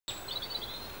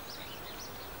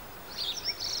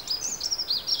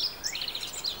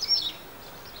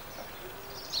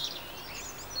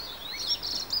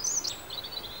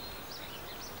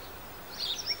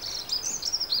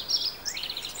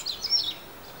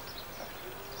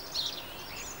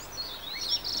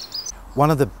One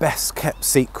of the best kept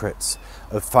secrets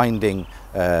of finding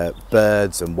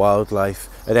birds and wildlife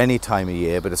at any time of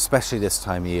year, but especially this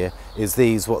time of year, is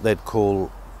these what they'd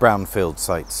call brownfield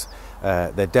sites.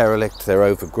 They're derelict, they're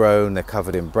overgrown, they're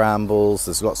covered in brambles,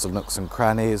 there's lots of nooks and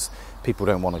crannies, people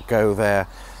don't want to go there,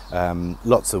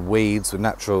 lots of weeds with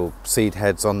natural seed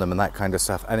heads on them and that kind of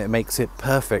stuff, and it makes it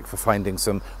perfect for finding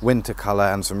some winter colour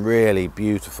and some really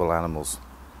beautiful animals.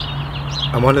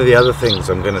 And one of the other things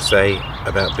I'm going to say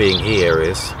about being here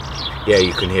is, yeah,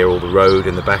 you can hear all the road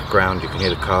in the background, you can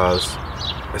hear the cars.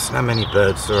 Listen how many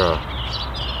birds there are.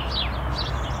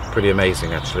 Pretty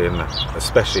amazing actually, isn't it?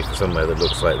 Especially for somewhere that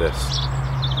looks like this.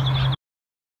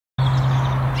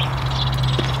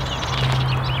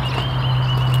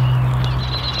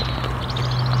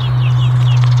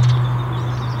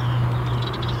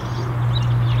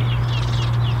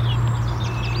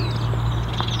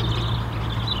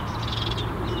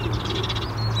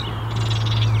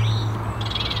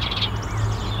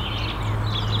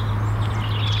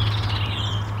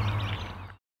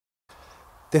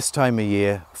 This time of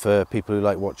year, for people who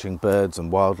like watching birds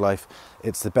and wildlife,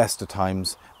 it's the best of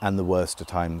times and the worst of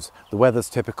times. The weather's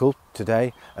typical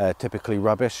today, typically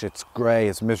rubbish. It's grey,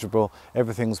 it's miserable,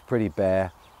 everything's pretty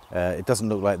bare. It doesn't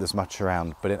look like there's much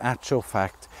around, but in actual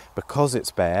fact, because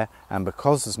it's bare and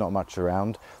because there's not much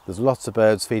around, there's lots of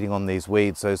birds feeding on these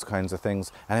weeds, those kinds of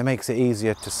things, and it makes it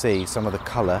easier to see some of the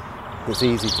colour that's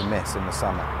easy to miss in the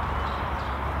summer.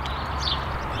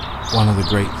 One of the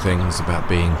great things about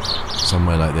being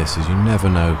somewhere like this is you never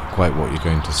know quite what you're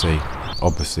going to see.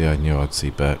 Obviously I knew I'd see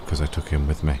Bert because I took him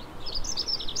with me.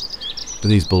 But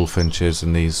these bullfinches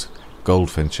and these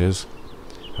goldfinches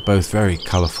are both very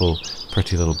colourful,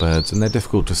 pretty little birds, and they're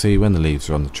difficult to see when the leaves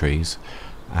are on the trees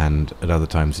and at other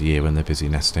times of year when they're busy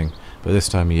nesting. But this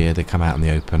time of year they come out in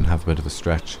the open, have a bit of a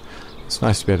stretch. It's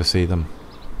nice to be able to see them.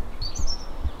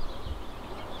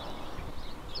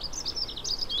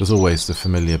 There's always the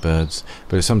familiar birds,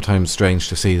 but it's sometimes strange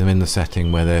to see them in the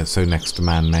setting where they're so next to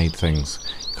man-made things.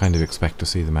 You kind of expect to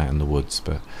see them out in the woods,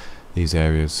 but these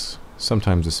areas,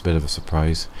 sometimes it's a bit of a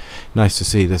surprise. Nice to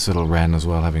see this little wren as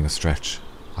well having a stretch.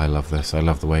 I love this. I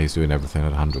love the way he's doing everything at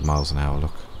 100 miles an hour,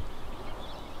 look.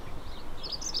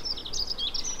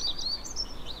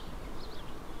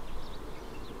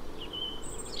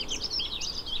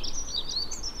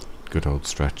 Good old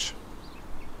stretch.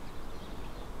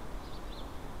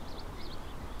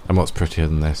 And what's prettier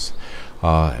than this?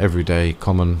 Our everyday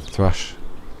common thrush,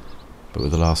 but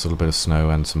with the last little bit of snow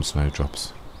and some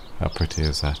snowdrops. How pretty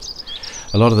is that?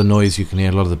 A lot of the noise you can hear,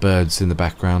 a lot of the birds in the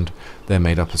background, they're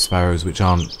made up of sparrows, which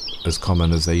aren't as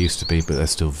common as they used to be, but they're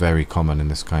still very common in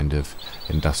this kind of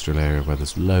industrial area where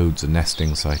there's loads of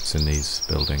nesting sites in these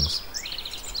buildings.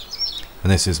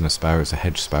 And this isn't a sparrow, it's a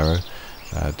hedge sparrow,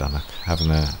 Dunnock,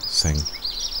 having a sing.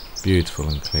 Beautiful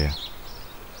and clear.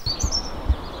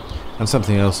 And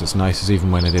something else that's nice is even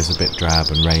when it is a bit drab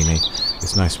and rainy,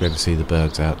 it's nice to be able to see the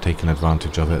birds out, taking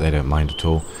advantage of it. They don't mind at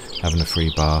all, having a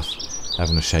free bath,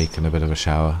 having a shake and a bit of a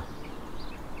shower.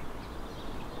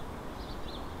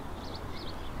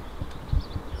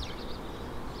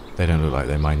 They don't look like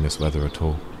they mind this weather at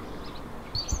all.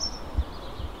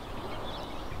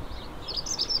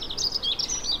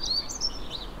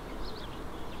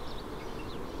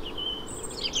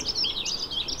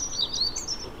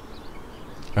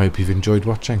 I hope you've enjoyed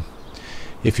watching.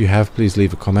 If you have, please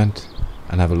leave a comment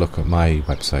and have a look at my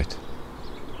website.